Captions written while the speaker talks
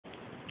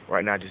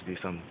Right now, I just did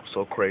something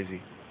so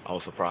crazy, I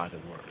was surprised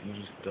it worked.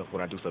 Usually stuff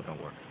when I do stuff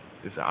don't work.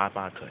 This is an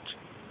iPod Touch.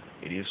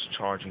 It is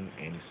charging,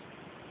 and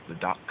the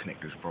dock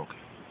connector is broken.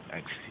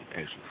 As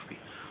you see.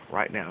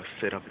 Right now,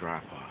 set up your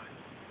iPod.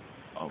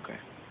 Okay,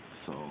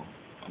 so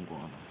I'm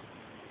going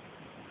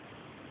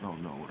to,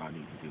 don't know what I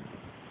need to do.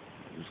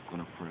 I'm just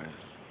going to press,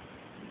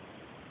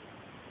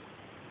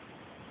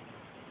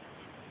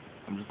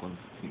 I'm just going to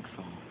sync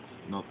songs.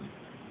 Nothing.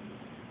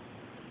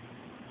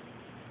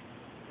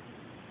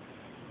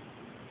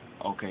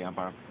 Okay, I'm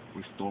about to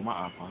restore my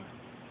iPod.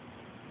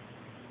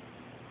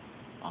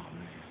 Oh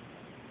man.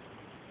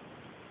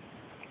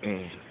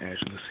 And as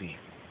you can see,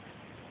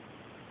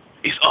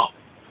 it's up.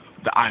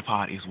 The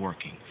iPod is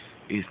working.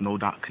 It's no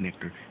dock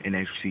connector, and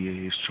as you see,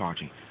 it is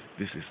charging.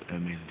 This is an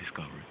amazing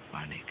discovery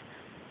by Nick.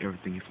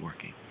 Everything is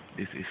working.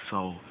 This is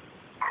so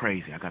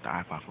crazy. I got the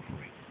iPod for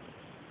free.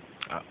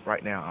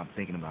 Right now, I'm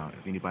thinking about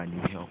if anybody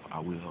needs help, I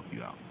will help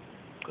you out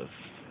because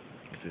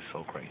this is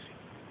so crazy.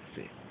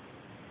 That's it.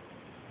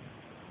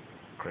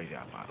 Crazy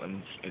iPod. Let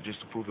me just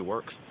to prove it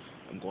works.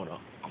 I'm going to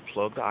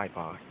unplug the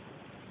iPod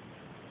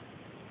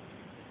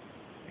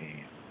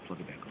and plug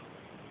it back up.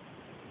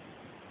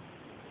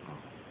 Oh,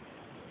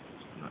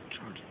 it's not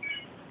charging.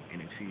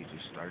 And then see, it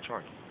just started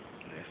charging.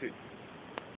 And that's it.